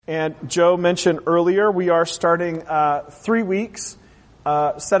And Joe mentioned earlier, we are starting 3 weeks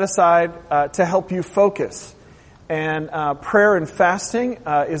set aside to help you focus. And prayer and fasting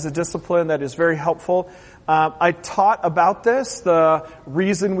is a discipline that is very helpful. I taught about this, the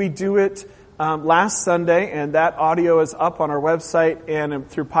reason we do it, last Sunday, and that audio is up on our website and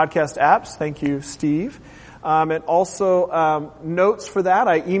through podcast apps. Thank you, Steve. And also notes for that.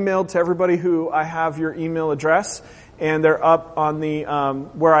 I emailed to everybody who I have your email address, and they're up on the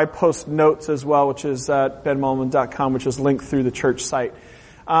where I post notes as well, which is at benmullman.com, which is linked through the church site.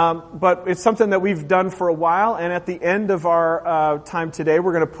 But it's something that we've done for a while, and at the end of our time today,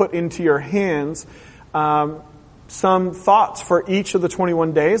 we're going to put into your hands some thoughts for each of the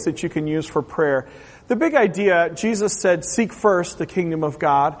 21 days that you can use for prayer. The big idea, Jesus said, seek first the kingdom of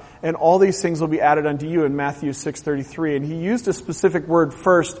God, and all these things will be added unto you in Matthew 6:33. And he used a specific word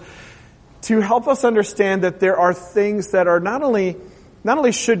first to help us understand that there are things that are not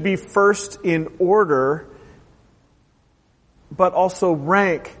only should be first in order, but also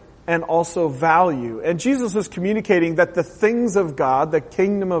rank and also value. And Jesus was communicating that the things of God, the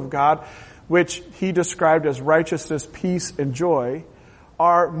kingdom of God, which he described as righteousness, peace, and joy,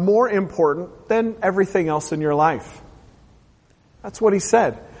 are more important than everything else in your life. That's what he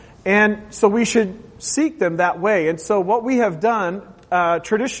said. And so we should seek them that way. And so what we have done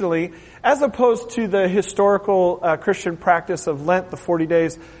traditionally, as opposed to the historical Christian practice of Lent, the 40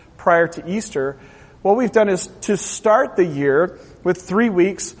 days prior to Easter, what we've done is to start the year with 3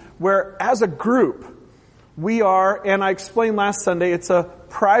 weeks where, as a group, we are, and I explained last Sunday, it's a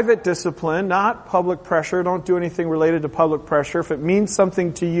private discipline, not public pressure. Don't do anything related to public pressure. If it means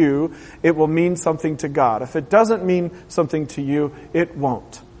something to you, it will mean something to God. If it doesn't mean something to you, it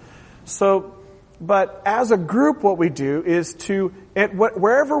won't. So, but as a group, what we do is to,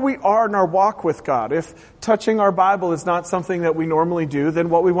 wherever we are in our walk with God, if touching our Bible is not something that we normally do, then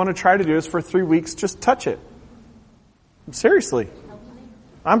what we want to try to do is for 3 weeks, just touch it. Seriously.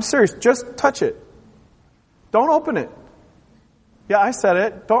 I'm serious. Just touch it. Don't open it. Yeah, I said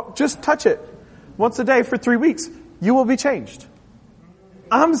it. Don't just touch it. Once a day for 3 weeks. You will be changed.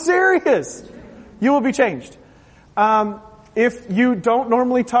 I'm serious. You will be changed. If you don't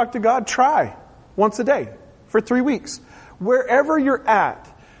normally talk to God, try once a day for 3 weeks. Wherever you're at,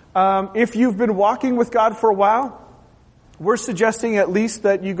 if you've been walking with God for a while, we're suggesting at least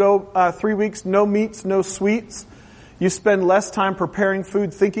that you go 3 weeks, no meats, no sweets. You spend less time preparing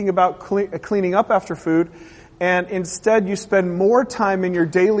food, thinking about cleaning up after food, and instead you spend more time in your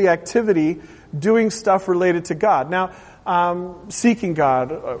daily activity doing stuff related to God. Now, seeking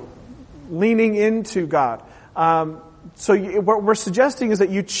God, leaning into God. So what we're suggesting is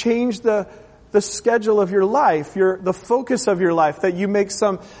that you change the schedule of your life, the focus of your life, that you make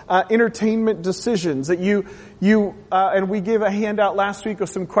some entertainment decisions, that you and we gave a handout last week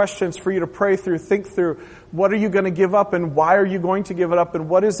with some questions for you to pray through, think through. What are you going to give up, and why are you going to give it up, and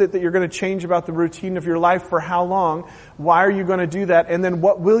what is it that you're going to change about the routine of your life, for how long? Why are you going to do that? And then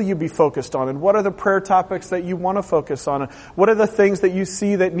what will you be focused on? And what are the prayer topics that you want to focus on? What are the things that you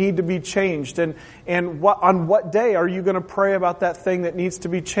see that need to be changed? And on what day are you going to pray about that thing that needs to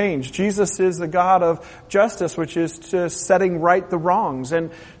be changed? Jesus is the God of justice, which is to setting right the wrongs.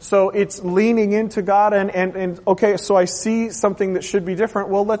 And so it's leaning into God and okay, so I see something that should be different.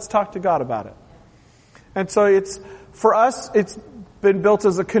 Well, let's talk to God about it. And so for us, it's been built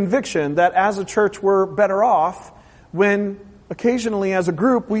as a conviction that as a church, we're better off when occasionally as a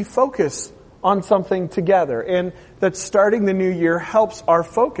group, we focus on something together. And that starting the new year helps our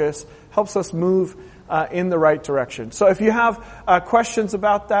focus, helps us move in the right direction. So if you have questions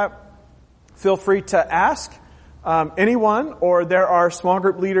about that, feel free to ask anyone, or there are small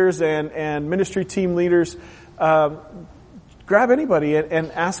group leaders and ministry team leaders. Grab anybody and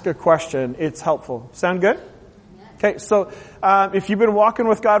ask a question. It's helpful. Sound good? Okay, so if you've been walking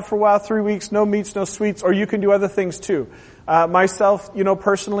with God for a while, 3 weeks, no meats, no sweets, or you can do other things too. Myself,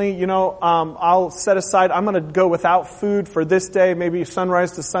 personally, I'll set aside, I'm going to go without food for this day, maybe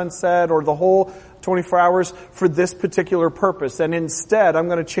sunrise to sunset, or the whole 24 hours for this particular purpose. And instead, I'm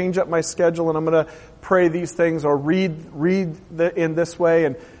going to change up my schedule, and I'm going to pray these things or read in this way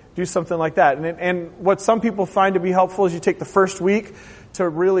and do something like that. And what some people find to be helpful is you take the first week to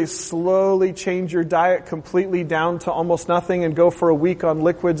really slowly change your diet completely down to almost nothing and go for a week on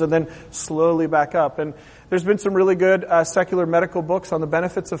liquids and then slowly back up. And There's been some really good secular medical books on the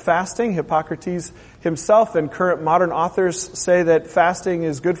benefits of fasting. Hippocrates himself and current modern authors say that fasting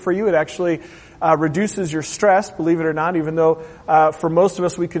is good for you. It actually reduces your stress, believe it or not, even though for most of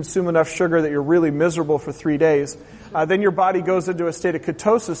us we consume enough sugar that you're really miserable for 3 days. Then your body goes into a state of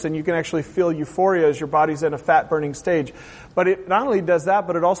ketosis and you can actually feel euphoria as your body's in a fat-burning stage. But it not only does that,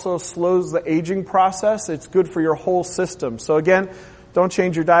 but it also slows the aging process. It's good for your whole system. So again, don't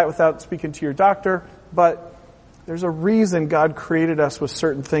change your diet without speaking to your doctor. But there's a reason God created us with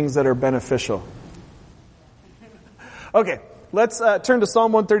certain things that are beneficial. Okay, let's turn to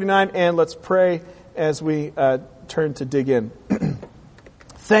Psalm 139 and let's pray as we turn to dig in.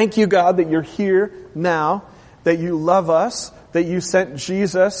 Thank you, God, that you're here now, that you love us, that you sent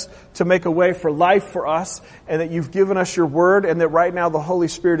Jesus to make a way for life for us, and that you've given us your word, and that right now the Holy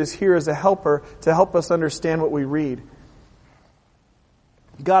Spirit is here as a helper to help us understand what we read.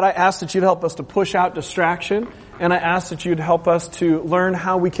 God, I ask that you'd help us to push out distraction, and I ask that you'd help us to learn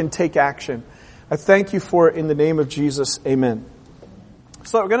how we can take action. I thank you for it in the name of Jesus. Amen.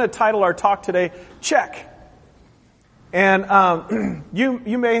 So we're going to title our talk today, Check. And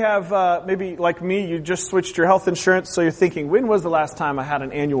you may have, maybe like me, you just switched your health insurance, so you're thinking, when was the last time I had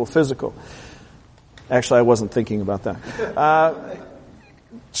an annual physical? Actually, I wasn't thinking about that.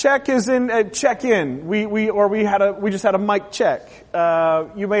 Check is in check in. We just had a mic check.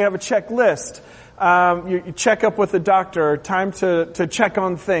 You may have a checklist. You check up with the doctor. Time to check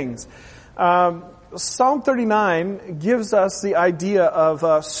on things. Psalm 39 gives us the idea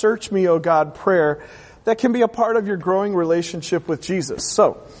of search me, O God, prayer that can be a part of your growing relationship with Jesus.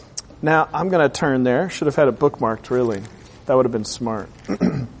 So now I'm going to turn there. Should have had it bookmarked. Really, that would have been smart.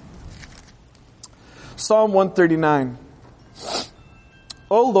 Psalm 139.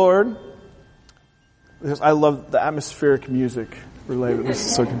 Oh Lord, I love the atmospheric music related. This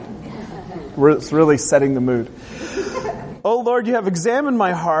is so good. It's really setting the mood. Oh Lord, you have examined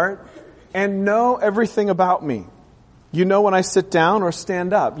my heart and know everything about me. You know when I sit down or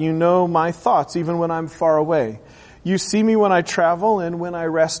stand up. You know my thoughts even when I'm far away. You see me when I travel and when I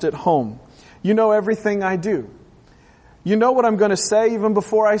rest at home. You know everything I do. You know what I'm going to say even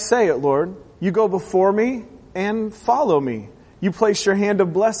before I say it, Lord. You go before me and follow me. You place your hand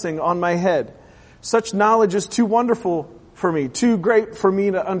of blessing on my head. Such knowledge is too wonderful for me, too great for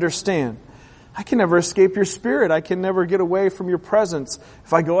me to understand. I can never escape your spirit. I can never get away from your presence.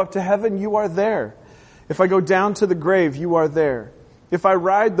 If I go up to heaven, you are there. If I go down to the grave, you are there. If I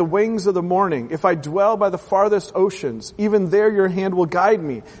ride the wings of the morning, if I dwell by the farthest oceans, even there your hand will guide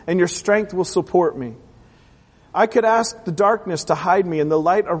me and your strength will support me. I could ask the darkness to hide me and the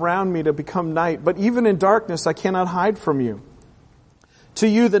light around me to become night, but even in darkness I cannot hide from you. To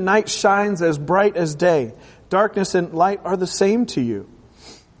you the night shines as bright as day. Darkness and light are the same to you.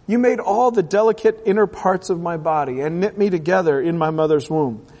 You made all the delicate inner parts of my body and knit me together in my mother's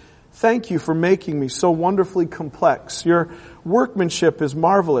womb. Thank you for making me so wonderfully complex. Your workmanship is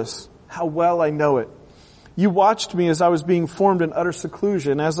marvelous. How well I know it. You watched me as I was being formed in utter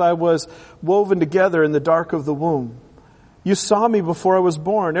seclusion, as I was woven together in the dark of the womb. You saw me before I was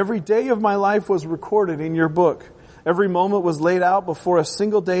born. Every day of my life was recorded in your book. Every moment was laid out before a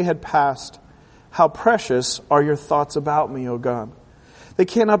single day had passed. How precious are your thoughts about me, O God. They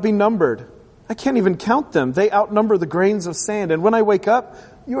cannot be numbered. I can't even count them. They outnumber the grains of sand. And when I wake up,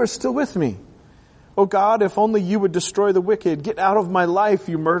 you are still with me. O God, if only you would destroy the wicked. Get out of my life,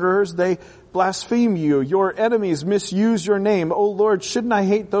 you murderers. They blaspheme you. Your enemies misuse your name. O Lord, shouldn't I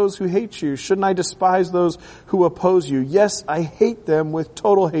hate those who hate you? Shouldn't I despise those who oppose you? Yes, I hate them with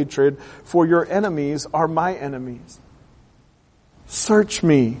total hatred, for your enemies are my enemies. Search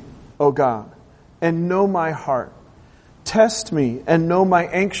me, O God, and know my heart. Test me and know my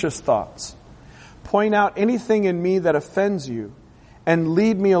anxious thoughts. Point out anything in me that offends you, and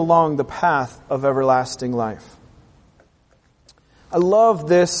lead me along the path of everlasting life. I love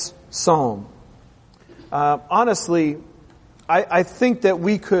this psalm. Honestly, I think that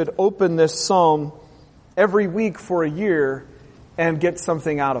we could open this psalm every week for a year and get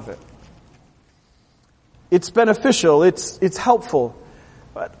something out of it. It's beneficial, it's helpful.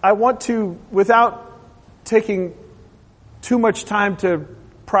 But I want to, without taking too much time to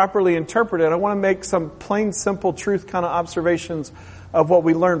properly interpret it, I want to make some plain, simple truth kind of observations of what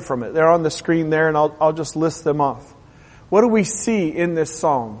we learned from it. They're on the screen there, and I'll just list them off. What do we see in this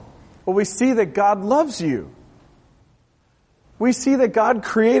psalm? Well, we see that God loves you. We see that God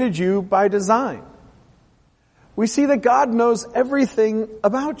created you by design. We see that God knows everything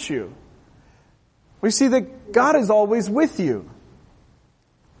about you. We see that God is always with you.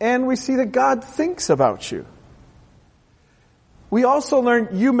 And we see that God thinks about you. We also learn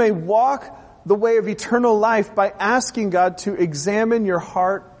you may walk the way of eternal life by asking God to examine your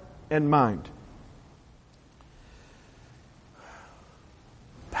heart and mind.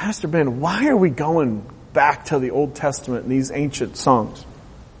 Pastor Ben, why are we going back to the Old Testament and these ancient songs?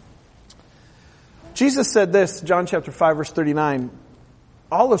 Jesus said this, John chapter 5, verse 39,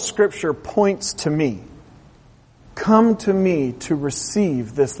 all of Scripture points to me. Come to me to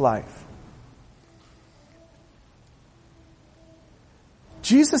receive this life.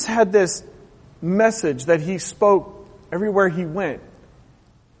 Jesus had this message that he spoke everywhere he went.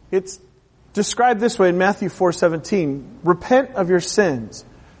 It's described this way in Matthew 4:17. Repent of your sins.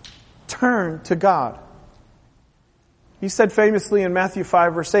 Turn to God. He said famously in Matthew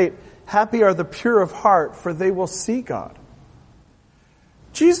 5 verse 8, happy are the pure of heart, for they will see God.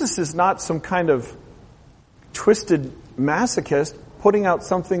 Jesus is not some kind of twisted masochist putting out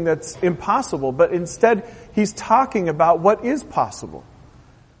something that's impossible, but instead he's talking about what is possible.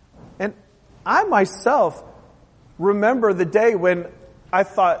 And I myself remember the day when I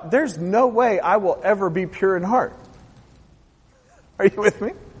thought, there's no way I will ever be pure in heart. Are you with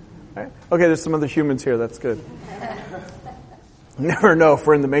me? Right. Okay, there's some other humans here. That's good. You never know if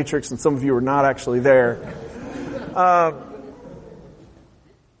we're in the Matrix and some of you are not actually there.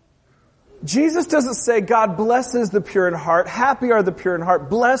 Jesus doesn't say God blesses the pure in heart, happy are the pure in heart,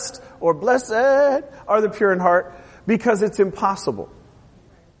 blessed or blessed are the pure in heart, because it's impossible.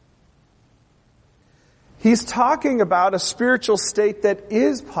 He's talking about a spiritual state that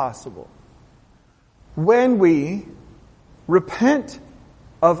is possible when we repent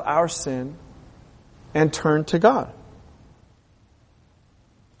of our sin and turn to God.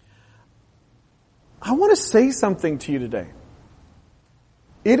 I want to say something to you today.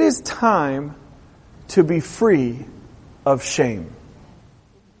 It is time to be free of shame.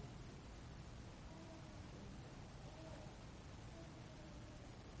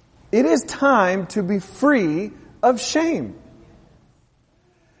 It is time to be free of shame.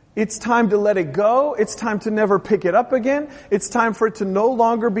 It's time to let it go. It's time to never pick it up again. It's time for it to no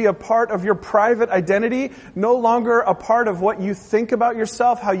longer be a part of your private identity, no longer a part of what you think about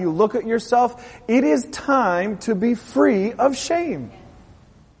yourself, how you look at yourself. It is time to be free of shame.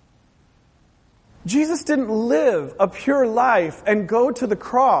 Jesus didn't live a pure life and go to the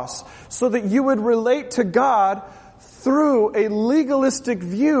cross so that you would relate to God through a legalistic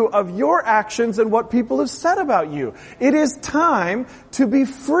view of your actions and what people have said about you. It is time to be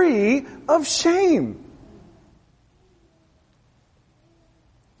free of shame.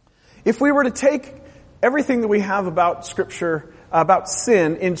 If we were to take everything that we have about Scripture, about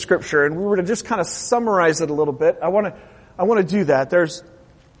sin in Scripture, and we were to just kind of summarize it a little bit, I want to do that. There's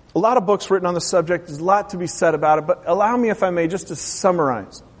a lot of books written on the subject. There's a lot to be said about it, but allow me, if I may, just to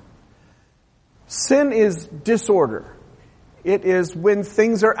summarize. Sin is disorder. It is when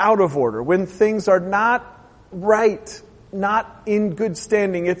things are out of order, when things are not right, not in good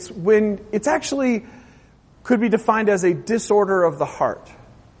standing. It's when it's actually could be defined as a disorder of the heart.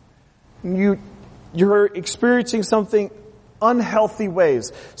 You're experiencing something unhealthy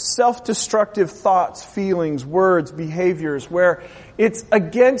ways, self-destructive thoughts, feelings, words, behaviors, where it's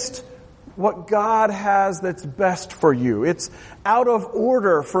against what God has that's best for you. It's out of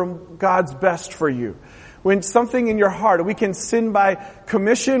order from God's best for you. When something in your heart, we can sin by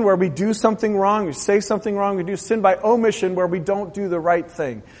commission where we do something wrong, we say something wrong, we do sin by omission where we don't do the right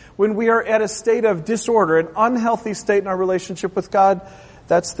thing. When we are at a state of disorder, an unhealthy state in our relationship with God,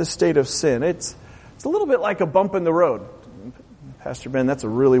 that's the state of sin. It's a little bit like a bump in the road. Pastor Ben, that's a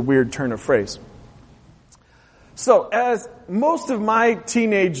really weird turn of phrase. So, as most of my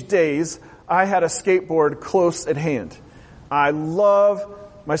teenage days, I had a skateboard close at hand. I love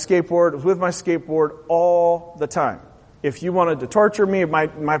my skateboard. I was with my skateboard all the time. If you wanted to torture me,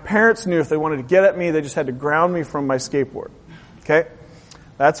 my parents knew if they wanted to get at me, they just had to ground me from my skateboard. Okay?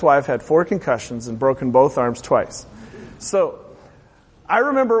 That's why I've had 4 concussions and broken both arms twice. So, I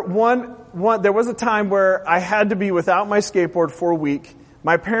remember there was a time where I had to be without my skateboard for a week.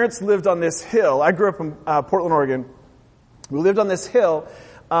 My parents lived on this hill. I grew up in Portland, Oregon. We lived on this hill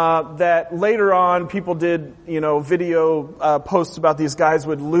that later on people did, video posts about these guys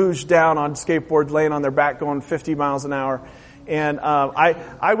would luge down on skateboards, laying on their back, going 50 miles an hour. And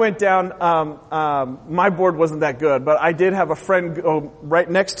I went down. My board wasn't that good, but I did have a friend go right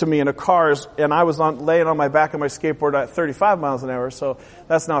next to me in a car, and I was laying on my back on my skateboard at 35 miles an hour. So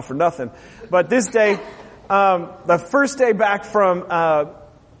that's not for nothing. But this day, the first day back from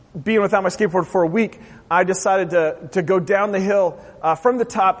being without my skateboard for a week, I decided to go down the hill from the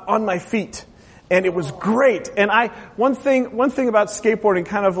top on my feet. And it was great. And one thing about skateboarding,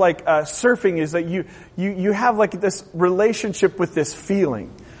 kind of like surfing, is that you have like this relationship with this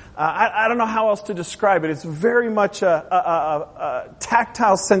feeling. I don't know how else to describe it. It's very much a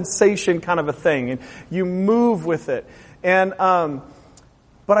tactile sensation kind of a thing, and you move with it. And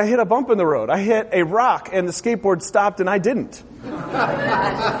but I hit a bump in the road. I hit a rock, and the skateboard stopped, and I didn't.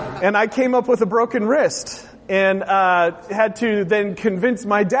 And I came up with a broken wrist, and had to then convince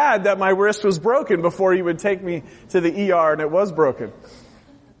my dad that my wrist was broken before he would take me to the ER, and it was broken.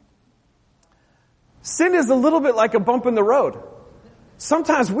 Sin is a little bit like a bump in the road.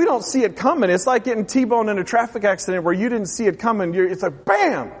 Sometimes we don't see it coming. It's like getting T-boned in a traffic accident where you didn't see it coming. It's like,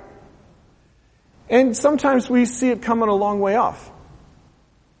 bam! And sometimes we see it coming a long way off.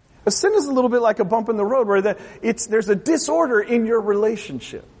 A sin is a little bit like a bump in the road where there's a disorder in your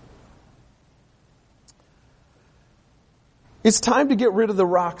relationship. It's time to get rid of the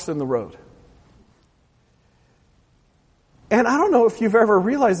rocks in the road. And I don't know if you've ever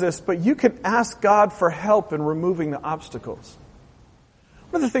realized this, but you can ask God for help in removing the obstacles.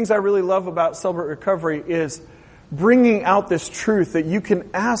 One of the things I really love about Celebrate Recovery is bringing out this truth that you can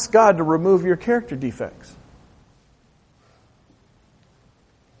ask God to remove your character defects.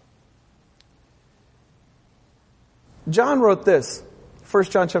 John wrote this, 1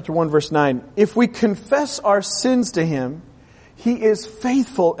 John chapter 1, verse 9. If we confess our sins to Him, He is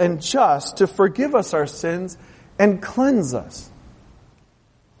faithful and just to forgive us our sins and cleanse us.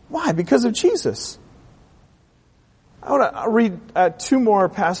 Why? Because of Jesus. I want to read two more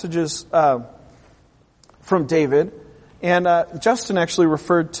passages from David. And Justin actually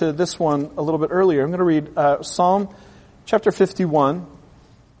referred to this one a little bit earlier. I'm going to read Psalm chapter 51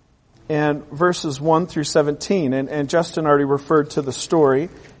 and verses 1 through 17. And Justin already referred to the story.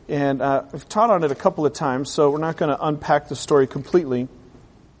 And I've taught on it a couple of times, so we're not going to unpack the story completely.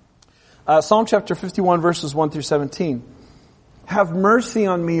 Psalm chapter 51, verses 1 through 17. Have mercy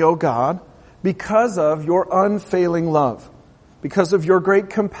on me, O God, because of your unfailing love. Because of your great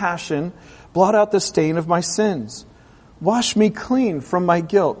compassion, blot out the stain of my sins. Wash me clean from my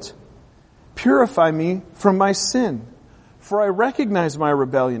guilt. Purify me from my sin. For I recognize my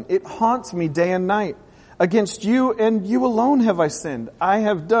rebellion. It haunts me day and night. Against you and you alone have I sinned. I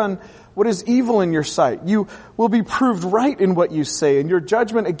have done what is evil in your sight. You will be proved right in what you say, and your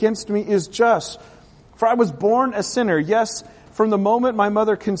judgment against me is just. For I was born a sinner, yes, from the moment my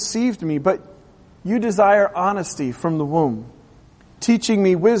mother conceived me, but you desire honesty from the womb, teaching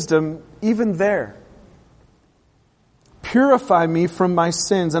me wisdom even there. Purify me from my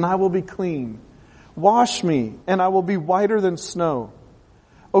sins, and I will be clean. Wash me, and I will be whiter than snow.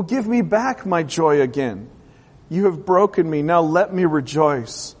 Oh, give me back my joy again. You have broken me, now let me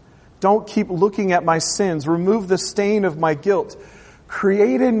rejoice. Don't keep looking at my sins. Remove the stain of my guilt.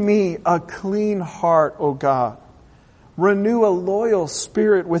 Create in me a clean heart, O God. Renew a loyal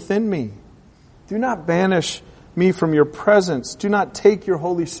spirit within me. Do not banish me from your presence. Do not take your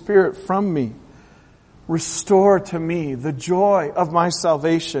Holy Spirit from me. Restore to me the joy of my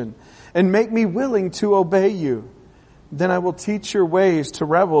salvation and make me willing to obey you. Then I will teach your ways to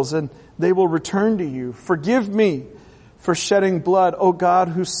rebels and they will return to you. Forgive me for shedding blood, O God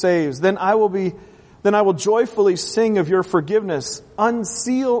who saves. Then I will joyfully sing of your forgiveness.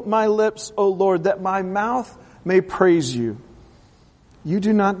 Unseal my lips, O Lord, that my mouth may praise you. You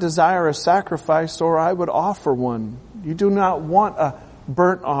do not desire a sacrifice, or I would offer one. You do not want a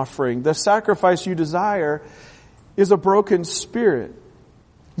burnt offering. The sacrifice you desire is a broken spirit.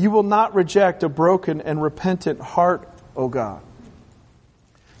 You will not reject a broken and repentant heart, O God.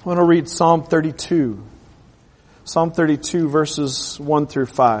 I want to read Psalm 32. Psalm 32, verses 1 through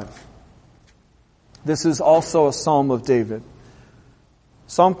 5. This is also a psalm of David.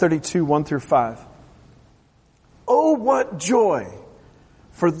 Psalm 32, 1 through 5. Oh, what joy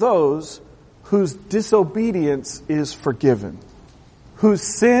for those whose disobedience is forgiven, whose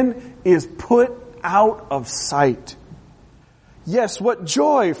sin is put out of sight. Yes, what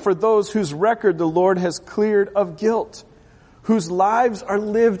joy for those whose record the Lord has cleared of guilt, whose lives are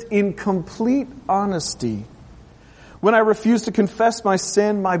lived in complete honesty. When I refused to confess my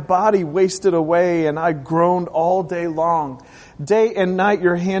sin, my body wasted away and I groaned all day long. Day and night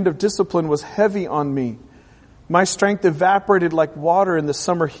your hand of discipline was heavy on me. My strength evaporated like water in the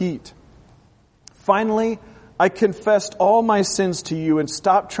summer heat. Finally, I confessed all my sins to you and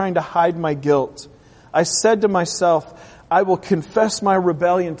stopped trying to hide my guilt. I said to myself, I will confess my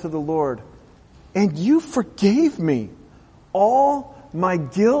rebellion to the Lord. And you forgave me. All my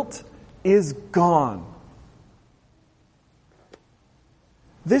guilt is gone.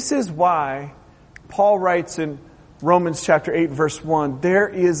 This is why Paul writes in Romans chapter 8, verse 1, there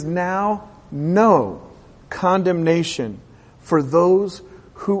is now no condemnation for those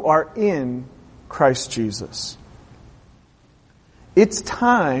who are in Christ Jesus. It's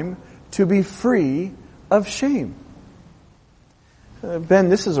time to be free of shame. Ben,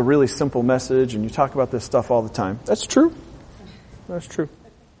 this is a really simple message, and you talk about this stuff all the time. That's true. That's true.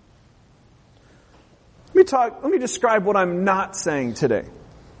 Let me describe what I'm not saying today.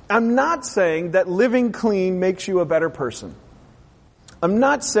 I'm not saying that living clean makes you a better person. I'm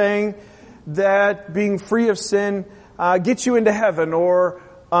not saying that being free of sin gets you into heaven or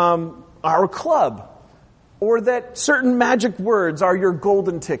our club, or that certain magic words are your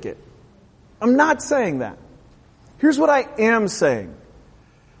golden ticket. I'm not saying that. Here's what I am saying.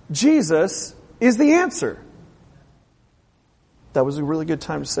 Jesus is the answer. That was a really good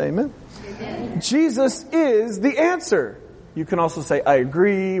time to say amen. Jesus is the answer. You can also say, I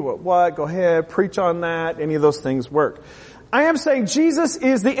agree, what, go ahead, preach on that. Any of those things work. I am saying Jesus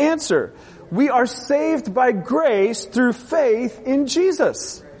is the answer. We are saved by grace through faith in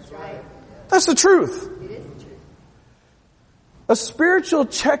Jesus. That's the truth. A spiritual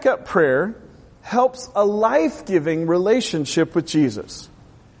checkup prayer helps a life-giving relationship with Jesus.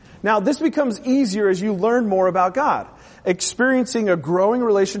 Now, this becomes easier as you learn more about God. Experiencing a growing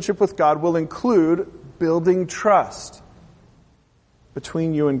relationship with God will include building trust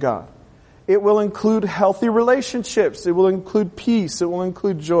between you and God. It will include healthy relationships. It will include peace. It will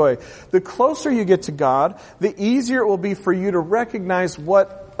include joy. The closer you get to God, the easier it will be for you to recognize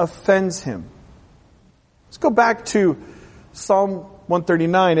what offends Him. Let's go back to Psalm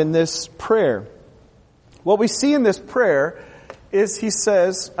 139 in this prayer. What we see in this prayer is he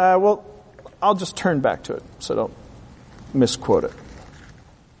says, I'll just turn back to it so don't misquote it.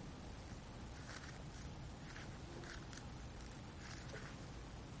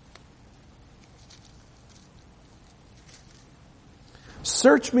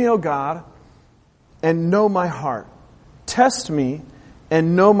 Search me, O God, and know my heart. Test me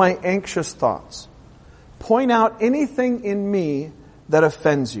and know my anxious thoughts. Point out anything in me that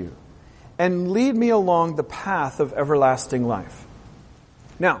offends you, and lead me along the path of everlasting life.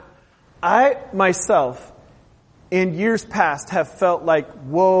 Now, I myself, in years past, have felt like,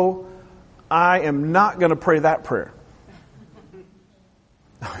 whoa, I am not going to pray that prayer.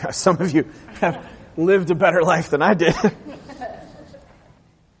 Some of you have lived a better life than I did.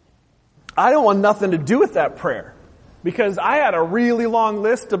 I don't want nothing to do with that prayer, because I had a really long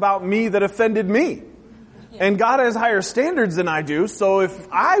list about me that offended me. And God has higher standards than I do, so if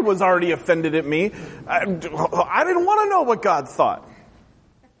I was already offended at me, I didn't want to know what God thought.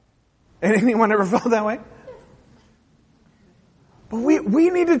 And anyone ever felt that way? But we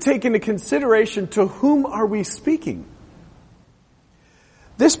need to take into consideration, to whom are we speaking?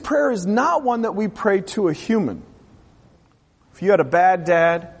 This prayer is not one that we pray to a human. If you had a bad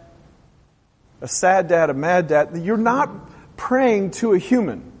dad, a sad dad, a mad dad, you're not praying to a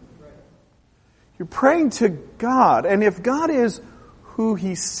human. You're praying to God. And if God is who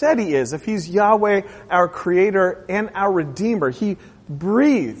He said He is, if He's Yahweh, our Creator and our Redeemer, He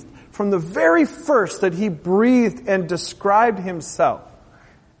breathed from the very first that He breathed and described Himself.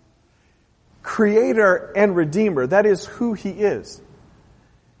 Creator and Redeemer, that is who He is.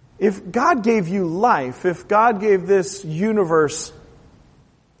 If God gave you life, if God gave this universe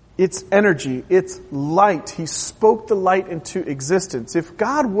its energy, its light, He spoke the light into existence. If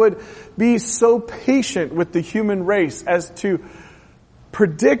God would be so patient with the human race as to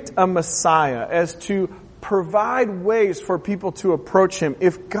predict a Messiah, as to provide ways for people to approach Him,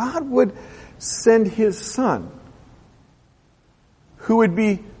 if God would send His Son, who would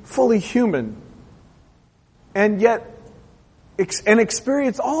be fully human, and yet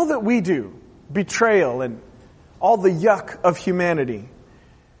experience all that we do, betrayal and all the yuck of humanity,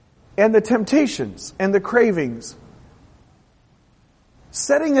 and the temptations and the cravings,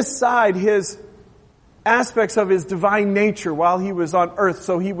 setting aside His aspects of His divine nature while He was on earth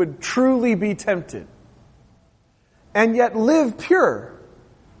so He would truly be tempted, and yet live pure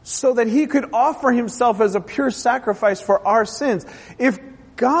so that He could offer Himself as a pure sacrifice for our sins. If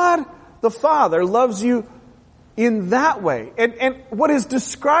God the Father loves you in that way, and what is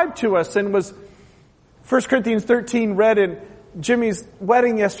described to us and was 1 Corinthians 13 read in Jimmy's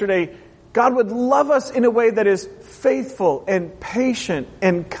wedding yesterday, God would love us in a way that is faithful and patient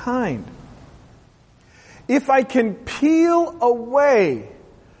and kind. If I can peel away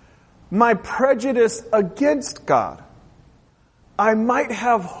my prejudice against God, I might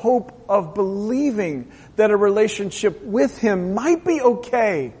have hope of believing that a relationship with Him might be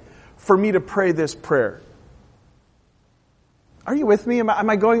okay for me to pray this prayer. Are you with me? Am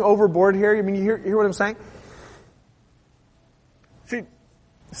I going overboard here? I mean, you hear what I'm saying? See,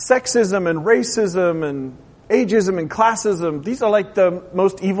 sexism and racism and ageism and classism, these are like the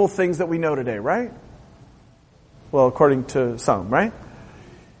most evil things that we know today, right? Well, according to some, right?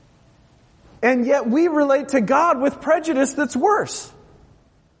 And yet we relate to God with prejudice that's worse.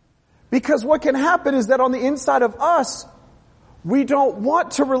 Because what can happen is that on the inside of us, we don't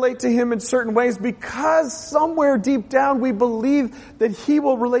want to relate to Him in certain ways because somewhere deep down we believe that He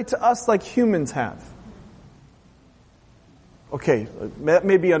will relate to us like humans have. Okay, that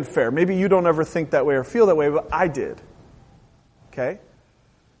may be unfair. Maybe you don't ever think that way or feel that way, but I did. Okay?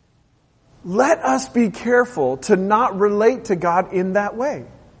 Let us be careful to not relate to God in that way,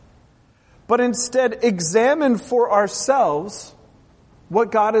 but instead examine for ourselves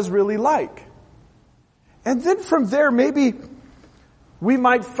what God is really like. And then from there, maybe we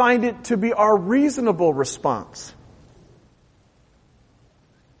might find it to be our reasonable response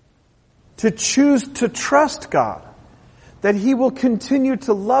to choose to trust God, that He will continue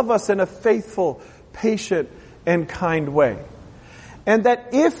to love us in a faithful, patient, and kind way. And that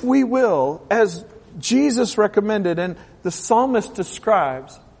if we will, as Jesus recommended and the psalmist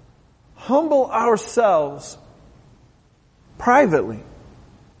describes, humble ourselves privately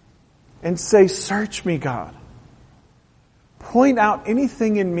and say, "Search me, God. Point out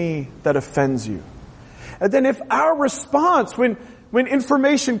anything in me that offends you." And then if our response, when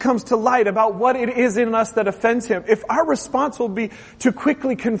information comes to light about what it is in us that offends Him, if our response will be to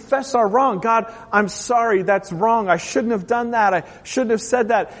quickly confess our wrong, "God, I'm sorry, that's wrong. I shouldn't have done that. I shouldn't have said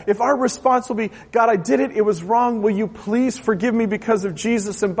that." If our response will be, "God, I did it. It was wrong. Will you please forgive me because of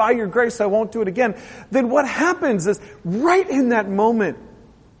Jesus? And by your grace, I won't do it again." Then what happens is right in that moment,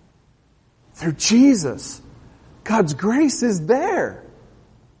 through Jesus, God's grace is there.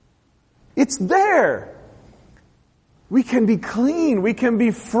 It's there. We can be clean. We can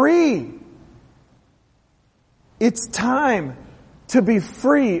be free. It's time to be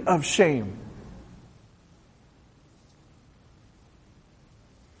free of shame.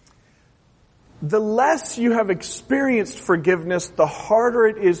 The less you have experienced forgiveness, the harder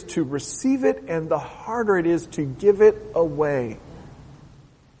it is to receive it and the harder it is to give it away.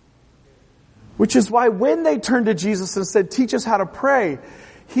 Which is why when they turned to Jesus and said, "Teach us how to pray,"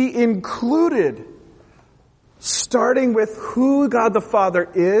 He included starting with who God the Father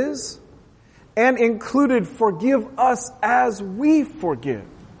is and included "forgive us as we forgive."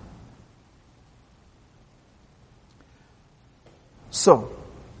 So,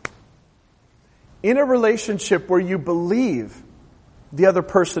 in a relationship where you believe the other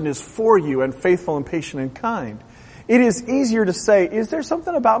person is for you and faithful and patient and kind, it is easier to say, "Is there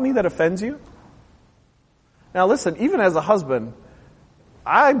something about me that offends you?" Now listen, even as a husband,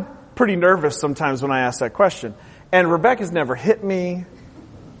 I'm pretty nervous sometimes when I ask that question. And Rebecca's never hit me.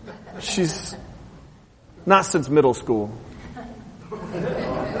 She's not since middle school.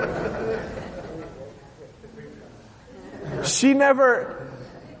 She's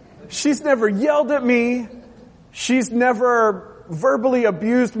never yelled at me. She's never verbally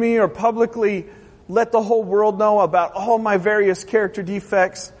abused me or publicly let the whole world know about all my various character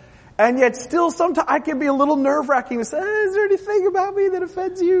defects. And yet still sometimes I can be a little nerve-wracking to say, "Is there anything about me that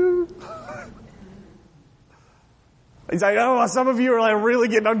offends you?" He's like, "Oh, some of you are like really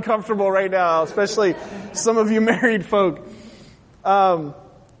getting uncomfortable right now, especially some of you married folk."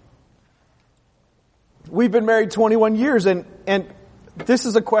 We've been married 21 years and this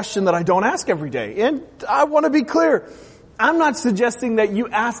is a question that I don't ask every day. And I want to be clear. I'm not suggesting that you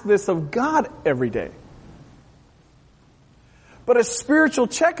ask this of God every day. But a spiritual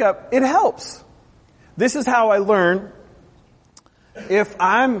checkup, it helps. This is how I learn if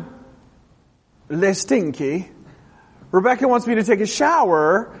I'm stinky. Rebecca wants me to take a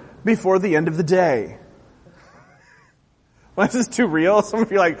shower before the end of the day. Well, this is too real. Some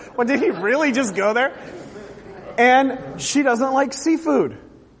of you are like, "Well, did he really just go there?" And she doesn't like seafood.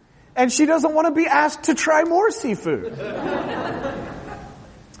 And she doesn't want to be asked to try more seafood.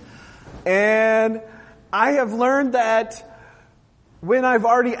 And I have learned that when I've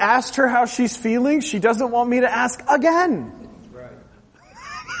already asked her how she's feeling, she doesn't want me to ask again.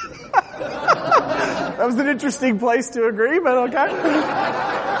 That was an interesting place to agree, but okay.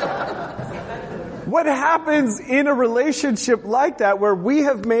 What happens in a relationship like that where we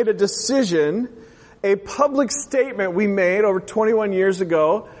have made a decision, a public statement we made over 21 years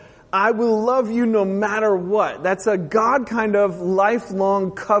ago, "I will love you no matter what." That's a God kind of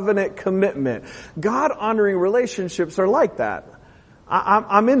lifelong covenant commitment. God-honoring relationships are like that.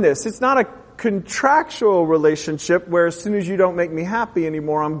 I'm in this. It's not a contractual relationship where as soon as you don't make me happy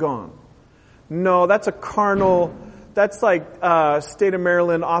anymore, I'm gone. No, that's a carnal, that's like state of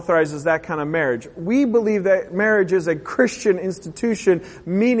Maryland authorizes that kind of marriage. We believe that marriage is a Christian institution,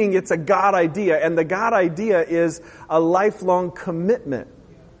 meaning it's a God idea. And the God idea is a lifelong commitment.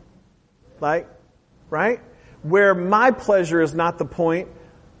 Right? where my pleasure is not the point,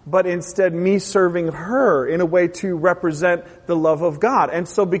 but instead me serving her in a way to represent the love of God. And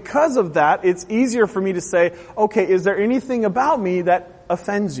so because of that, it's easier for me to say, okay, is there anything about me that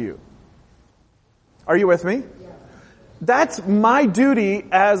offends you? Are you with me? Yeah. That's my duty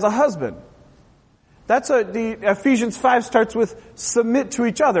as a husband. The Ephesians 5 starts with submit to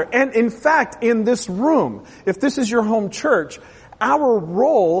each other. And in fact, in this room, if this is your home church, our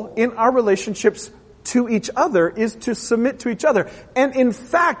role in our relationships to each other is to submit to each other. And in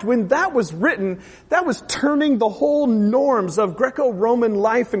fact, when that was written, that was turning the whole norms of Greco-Roman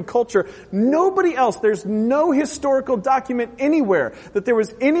life and culture. Nobody else, there's no historical document anywhere that there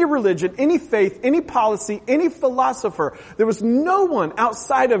was any religion, any faith, any policy, any philosopher. There was no one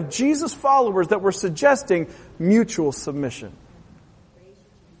outside of Jesus' followers that were suggesting mutual submission.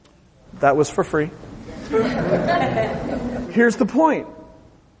 That was for free. Here's the point.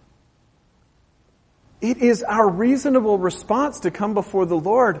 It is our reasonable response to come before the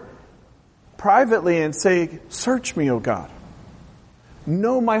Lord privately and say, search me, O God.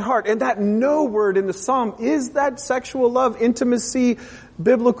 Know my heart. And that know word in the psalm is that sexual love, intimacy,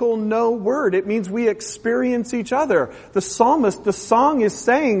 biblical know word. It means we experience each other. The psalmist, the song is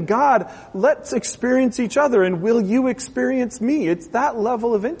saying, God, let's experience each other and will you experience me? It's that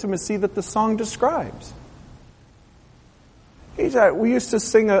level of intimacy that the song describes. We used to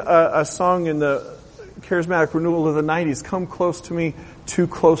sing a song in the charismatic renewal of the 90s, come close to me, too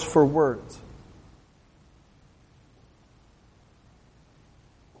close for words.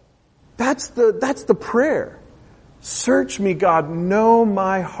 That's the prayer. Search me, God, know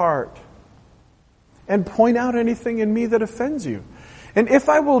my heart, and point out anything in me that offends you. And if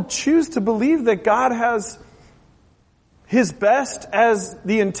I will choose to believe that God has His best as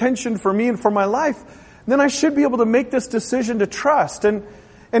the intention for me and for my life, then I should be able to make this decision to trust.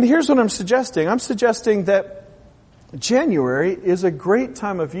 And here's what I'm suggesting. I'm suggesting that January is a great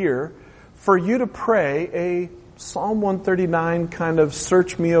time of year for you to pray a Psalm 139 kind of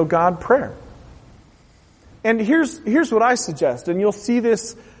search me, O God prayer. And here's what I suggest, and you'll see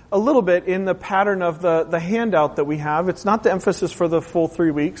this a little bit in the pattern of the handout that we have. It's not the emphasis for the full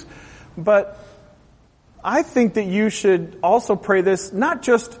 3 weeks, but I think that you should also pray this not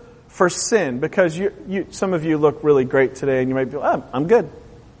just for sin, because some of you look really great today and you might be, I'm good.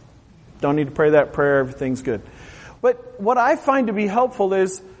 Don't need to pray that prayer, everything's good. But what I find to be helpful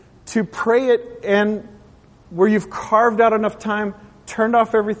is to pray it and where you've carved out enough time, turned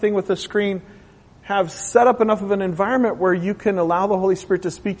off everything with the screen, have set up enough of an environment where you can allow the Holy Spirit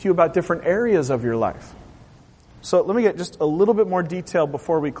to speak to you about different areas of your life. So let me get just a little bit more detail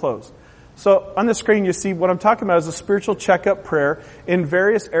before we close. So on the screen you see what I'm talking about is a spiritual checkup prayer in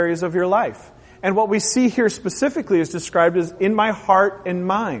various areas of your life. And what we see here specifically is described as in my heart and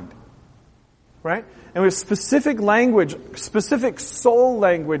mind. Right? And with specific language, specific soul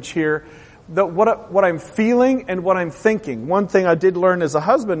language here, that what I'm feeling and what I'm thinking. One thing I did learn as a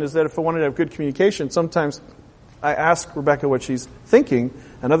husband is that if I wanted to have good communication, sometimes I ask Rebecca what she's thinking,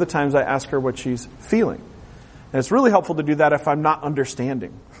 and other times I ask her what she's feeling. And it's really helpful to do that if I'm not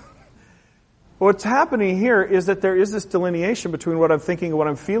understanding. What's happening here is that there is this delineation between what I'm thinking and what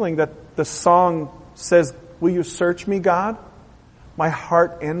I'm feeling, that the song says, will you search me, God? My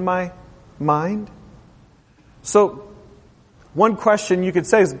heart and my mind. So, one question you could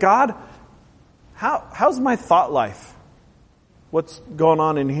say is, God, how's my thought life? What's going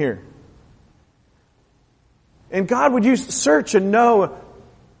on in here? And God, would you search and know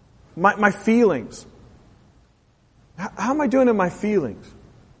my feelings? How am I doing in my feelings?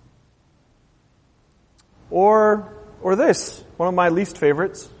 Or this, one of my least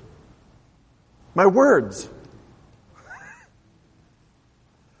favorites, my words.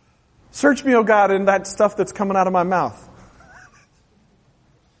 Search me, O God, in that stuff that's coming out of my mouth.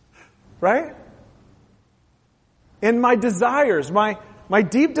 Right? In my desires, my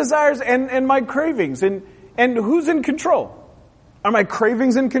deep desires and my cravings. And who's in control? Are my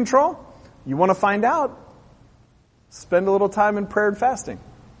cravings in control? You want to find out? Spend a little time in prayer and fasting.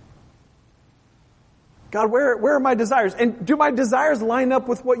 God, where are my desires? And do my desires line up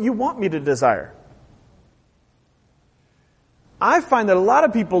with what you want me to desire? I find that a lot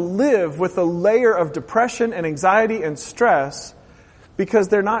of people live with a layer of depression and anxiety and stress because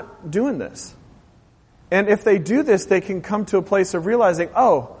they're not doing this. And if they do this, they can come to a place of realizing,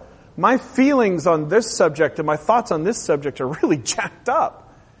 oh, my feelings on this subject and my thoughts on this subject are really jacked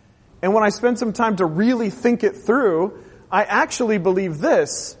up. And when I spend some time to really think it through, I actually believe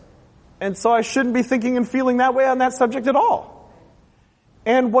this. And so I shouldn't be thinking and feeling that way on that subject at all.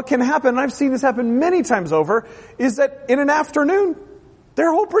 And what can happen, and I've seen this happen many times over, is that in an afternoon,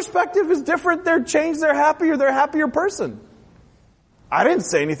 Their whole perspective is different. They're changed. They're happier. They're a happier person. I didn't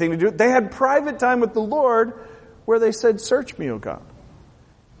say anything to do it. They had private time with the Lord where they said, search me, O God.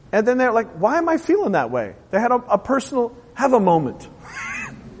 And then they're like, why am I feeling that way? They had a personal, have a moment.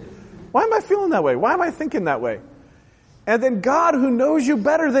 Why am I feeling that way? Why am I thinking that way? And then God, who knows you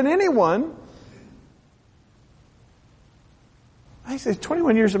better than anyone, I say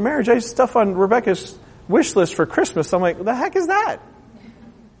 21 years of marriage, I had stuff on Rebecca's wish list for Christmas. I'm like, what the heck is that?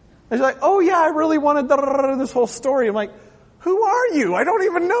 And she's like, oh yeah, I really wanted this whole story. I'm like, who are you? I don't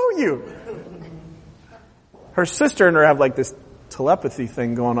even know you. Her sister and her have like this telepathy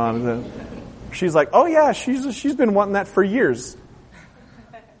thing going on. She's like, oh yeah, she's been wanting that for years.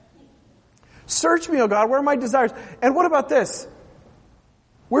 Search me, O God, where are my desires? And what about this?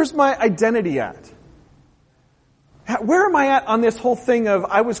 Where's my identity at? Where am I at on this whole thing of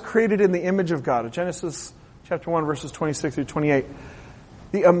I was created in the image of God? Genesis chapter 1, verses 26 through 28.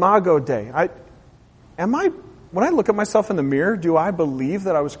 The Imago Dei. When I look at myself in the mirror, do I believe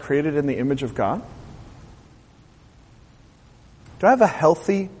that I was created in the image of God? Do I have a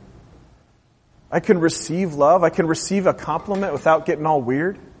healthy, I can receive love, I can receive a compliment without getting all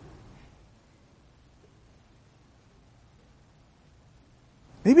weird?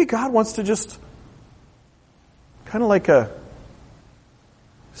 Maybe God wants to just, kind of like a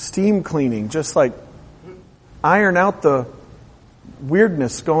steam cleaning, just like iron out the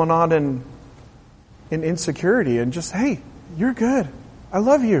weirdness going on in insecurity and just, hey, you're good. I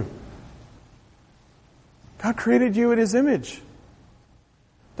love you. God created you in His image.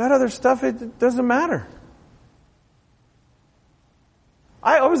 That other stuff, it doesn't matter.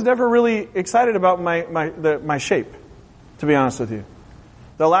 I was never really excited about my shape, to be honest with you.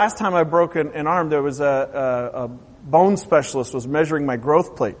 The last time I broke an arm, there was a bone specialist was measuring my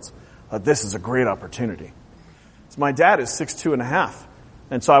growth plates. This is a great opportunity. So my dad is 6'2.5",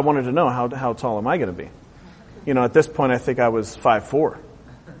 and so I wanted to know how tall am I going to be. You know, at this point, I think I was 5'4",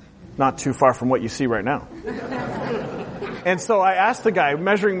 not too far from what you see right now. And so I asked the guy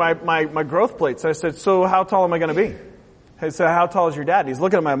measuring my growth plates. I said, "So how tall am I going to be?" I said, "How tall is your dad?" He's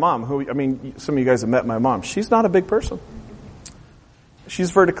looking at my mom, who, I mean, some of you guys have met my mom. She's not a big person.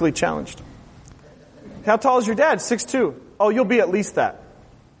 She's vertically challenged. How tall is your dad? 6'2". Oh, you'll be at least that.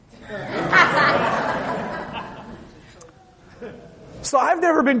 So I've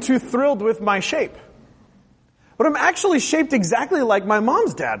never been too thrilled with my shape. But I'm actually shaped exactly like my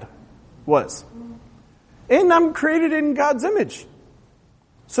mom's dad was. And I'm created in God's image.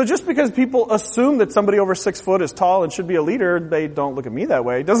 So just because people assume that somebody over 6 foot is tall and should be a leader, they don't look at me that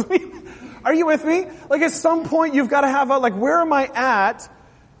way. Doesn't mean... Are you with me? Like at some point you've got to have where am I at?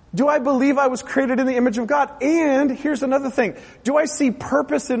 Do I believe I was created in the image of God? And here's another thing. Do I see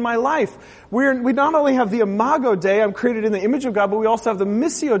purpose in my life? We not only have the Imago Dei, I'm created in the image of God, but we also have the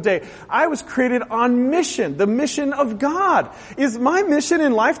Missio Dei. I was created on mission, the mission of God. Is my mission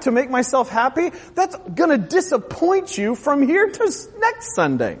in life to make myself happy? That's going to disappoint you from here to next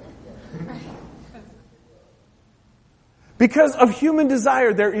Sunday. Because of human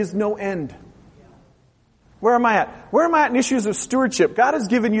desire, there is no end. Where am I at? Where am I at in issues of stewardship? God has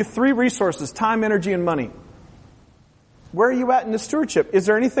given you 3 resources, time, energy, and money. Where are you at in the stewardship? Is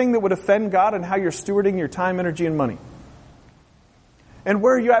there anything that would offend God in how you're stewarding your time, energy, and money? And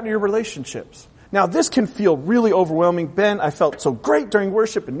where are you at in your relationships? Now, this can feel really overwhelming. Ben, I felt so great during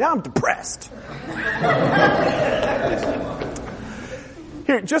worship, and now I'm depressed.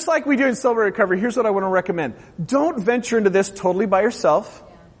 Here, just like we do in Celebrate Recovery, here's what I want to recommend. Don't venture into this totally by yourself.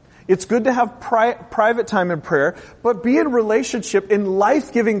 It's good to have private time in prayer, but be in relationship, in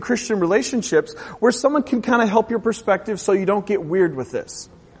life-giving Christian relationships, where someone can kind of help your perspective so you don't get weird with this.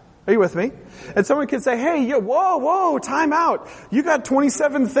 Are you with me? And someone can say, hey, whoa, time out. You got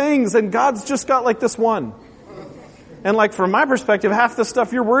 27 things, and God's just got like this one. And like from my perspective, half the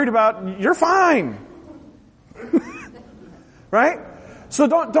stuff you're worried about, you're fine. Right? So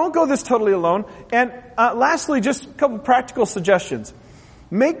don't go this totally alone. And lastly, just a couple practical suggestions.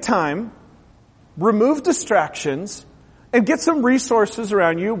 Make time, remove distractions, and get some resources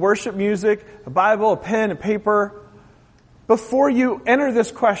around you, worship music, a Bible, a pen, a paper, before you enter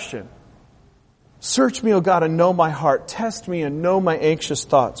this question. Search me, O God, and know my heart. Test me and know my anxious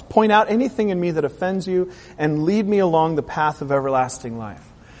thoughts. Point out anything in me that offends you and lead me along the path of everlasting life.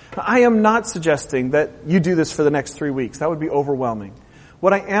 Now, I am not suggesting that you do this for the next 3 weeks. That would be overwhelming.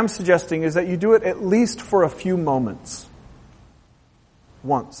 What I am suggesting is that you do it at least for a few moments.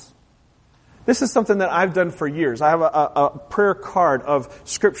 Once. This is something that I've done for years. I have a prayer card of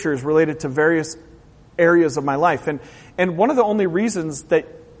scriptures related to various areas of my life. And one of the only reasons that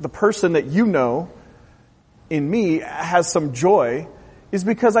the person that you know in me has some joy is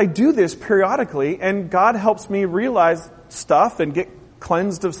because I do this periodically, and God helps me realize stuff and get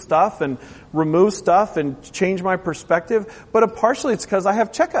cleansed of stuff and remove stuff and change my perspective. But partially it's because I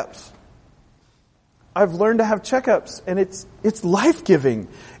have checkups. I've learned to have checkups, and it's life-giving.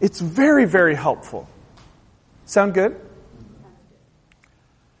 It's very, very helpful. Sound good?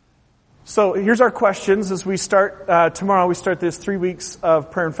 So here's our questions as we start, tomorrow we start this 3 weeks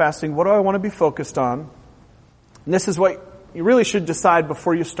of prayer and fasting. What do I want to be focused on? And this is what you really should decide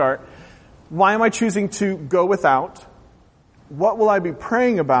before you start. Why am I choosing to go without? What will I be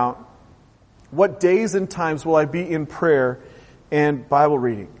praying about? What days and times will I be in prayer and Bible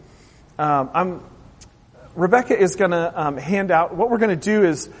reading? Rebecca is going to hand out. What we're going to do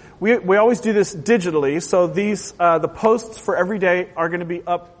is we always do this digitally. So these the posts for every day are going to be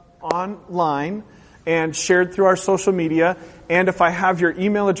up online and shared through our social media. And if I have your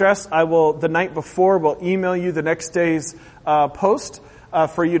email address, I will, the night before, will email you the next day's post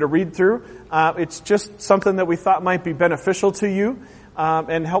for you to read through. It's just something that we thought might be beneficial to you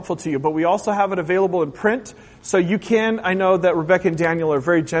and helpful to you. But we also have it available in print. So you can, I know that Rebecca and Daniel are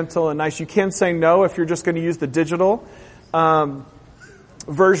very gentle and nice. You can say no if you're just going to use the digital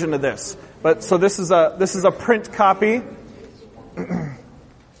version of this. But so this is a print copy.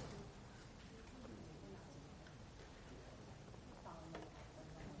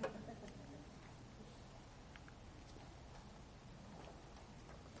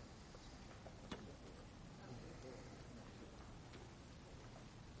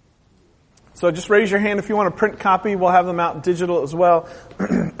 So just raise your hand if you want a print copy. We'll have them out digital as well.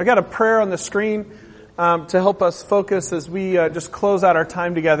 I got a prayer on the screen to help us focus as we just close out our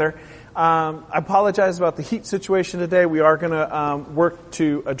time together. I apologize about the heat situation today. We are going to work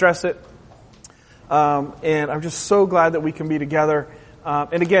to address it. And I'm just so glad that we can be together.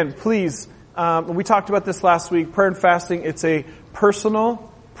 And again, please, we talked about this last week. Prayer and fasting, it's a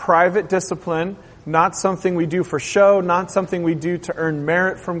personal, private discipline. Not something we do for show, not something we do to earn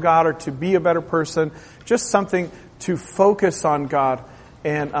merit from God or to be a better person, just something to focus on God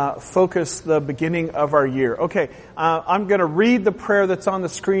and focus the beginning of our year. Okay, I'm going to read the prayer that's on the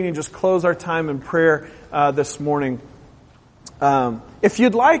screen and just close our time in prayer this morning. If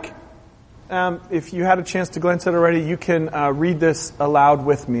you'd like, if you had a chance to glance at it already, you can read this aloud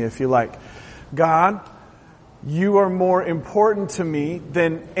with me if you like. God, you are more important to me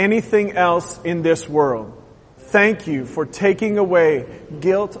than anything else in this world. Thank you for taking away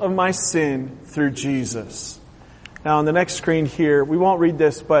guilt of my sin through Jesus. Now on the next screen here, we won't read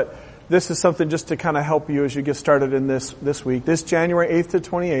this, but this is something just to kind of help you as you get started in this week. This January 8th to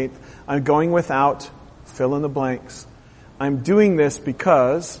 28th, I'm going without, fill in the blanks. I'm doing this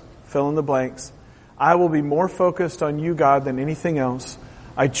because, fill in the blanks, I will be more focused on you, God, than anything else.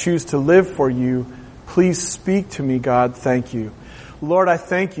 I choose to live for you. Please speak to me, God. Thank you. Lord, I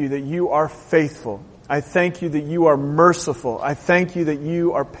thank you that you are faithful. I thank you that you are merciful. I thank you that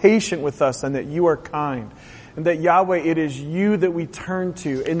you are patient with us and that you are kind. And that, Yahweh, it is you that we turn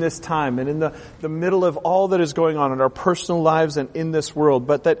to in this time and in the middle of all that is going on in our personal lives and in this world.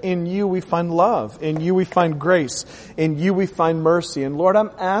 But that in you we find love. In you we find grace. In you we find mercy. And Lord,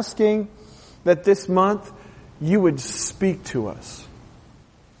 I'm asking that this month you would speak to us.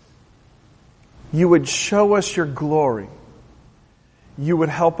 You would show us your glory. You would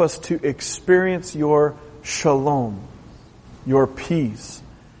help us to experience your shalom, your peace,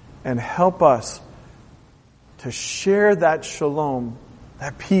 and help us to share that shalom,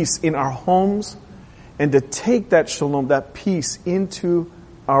 that peace in our homes, and to take that shalom, that peace into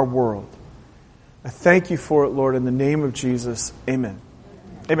our world. I thank you for it, Lord, in the name of Jesus. Amen.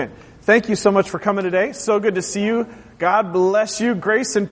 Amen. Thank you so much for coming today. So good to see you. God bless you. Grace and